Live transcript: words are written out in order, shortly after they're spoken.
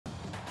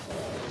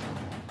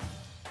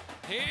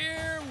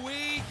Here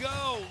we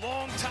go.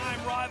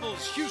 Longtime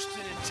rivals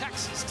Houston and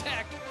Texas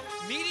Tech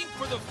meeting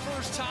for the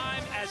first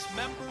time as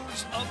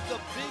members of the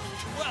Big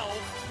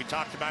 12. We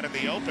talked about in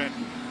the open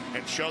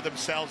and show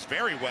themselves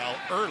very well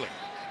early.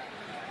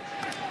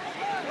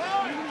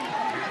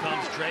 Here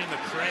comes Dre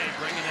McCray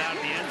bringing it out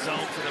of the end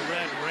zone for the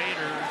Red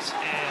Raiders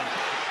and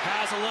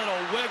has a little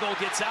wiggle,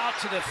 gets out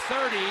to the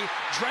 30.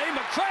 Dre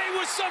McCray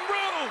with some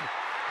room.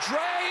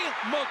 Dre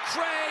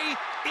McCray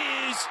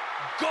is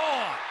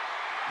gone.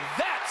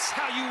 That's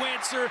how you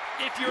answer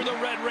if you're the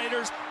Red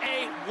Raiders.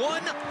 A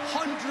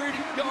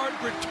 100-yard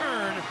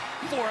return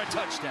for a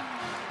touchdown.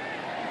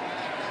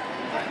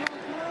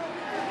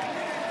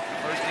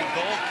 First and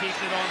goal,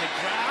 keeping it on the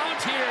ground.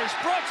 Here's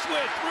Brooks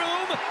with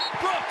room.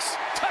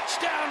 Brooks,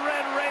 touchdown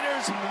Red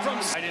Raiders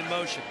from right in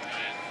motion.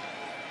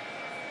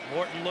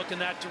 Morton looking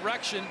that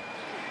direction.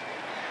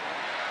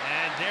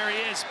 And there he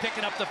is,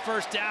 picking up the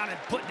first down and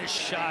putting his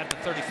shot at the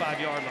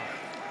 35-yard line.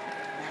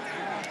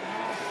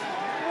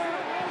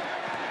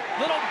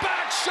 Little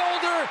back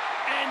shoulder,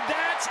 and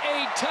that's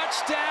a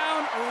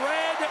touchdown,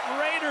 Red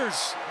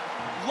Raiders.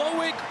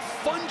 Loic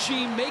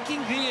Fouonji making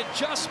the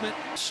adjustment.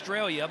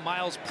 Australia,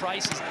 Myles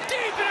Price is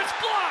deep, and it's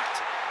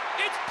blocked.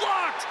 It's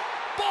blocked.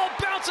 Ball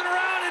bouncing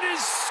around, it is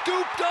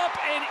scooped up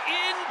and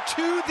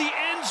into the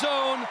end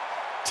zone.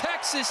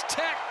 Texas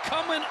Tech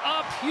coming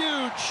up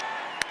huge.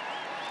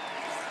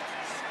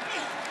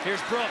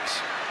 Here's Brooks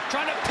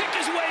trying to pick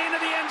his way into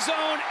the end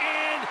zone,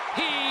 and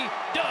he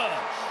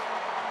does.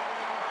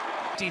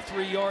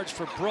 53 yards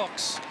for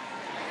Brooks.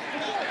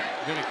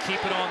 Going to keep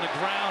it on the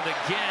ground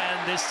again.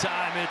 This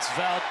time it's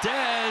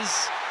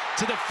Valdez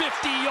to the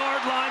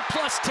 50-yard line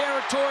plus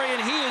territory,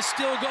 and he is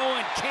still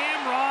going.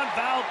 Cameron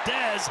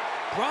Valdez.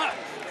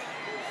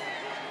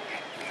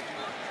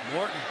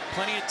 Morton,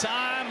 plenty of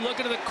time,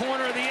 looking to the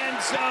corner of the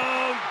end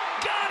zone.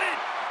 Got it!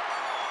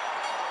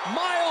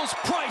 Myles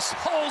Price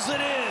hauls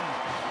it in.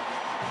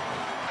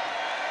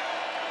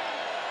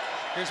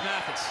 Here's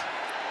Mathis.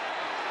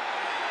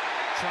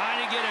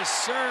 Trying to get a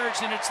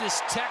surge, and it's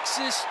this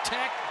Texas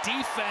Tech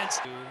defense.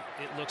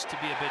 It looks to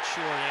be a bit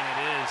short, and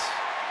it is.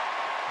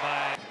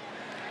 By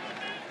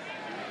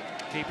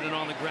keeping it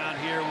on the ground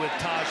here with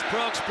Taj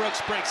Brooks.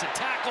 Brooks breaks a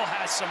tackle,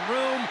 has some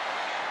room.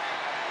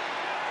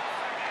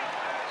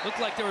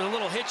 Looked like there was a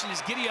little hitch in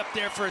his giddy up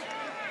there for.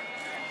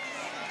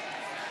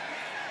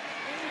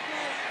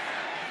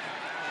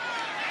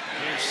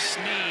 Here's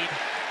Snead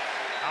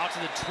out to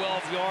the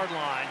 12-yard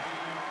line.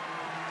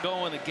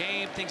 Go in the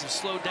game, things have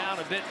slowed down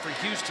a bit for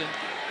Houston.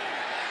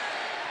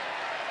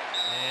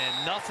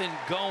 And nothing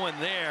going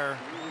there.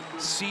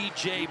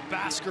 C.J.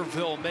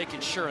 Baskerville making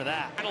sure of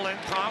that. In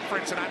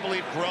conference, and I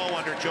believe grow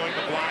under Joey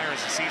McGuire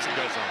as the season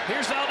goes on.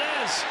 Here's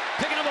Valdez,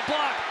 picking up a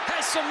block,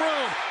 has some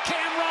room.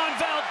 Cameron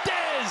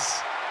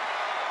Valdez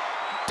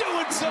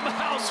doing some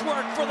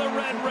housework for the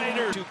Red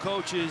Raiders. Two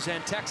coaches,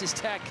 and Texas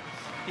Tech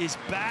is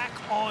back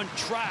on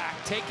track,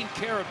 taking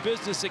care of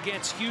business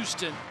against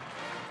Houston.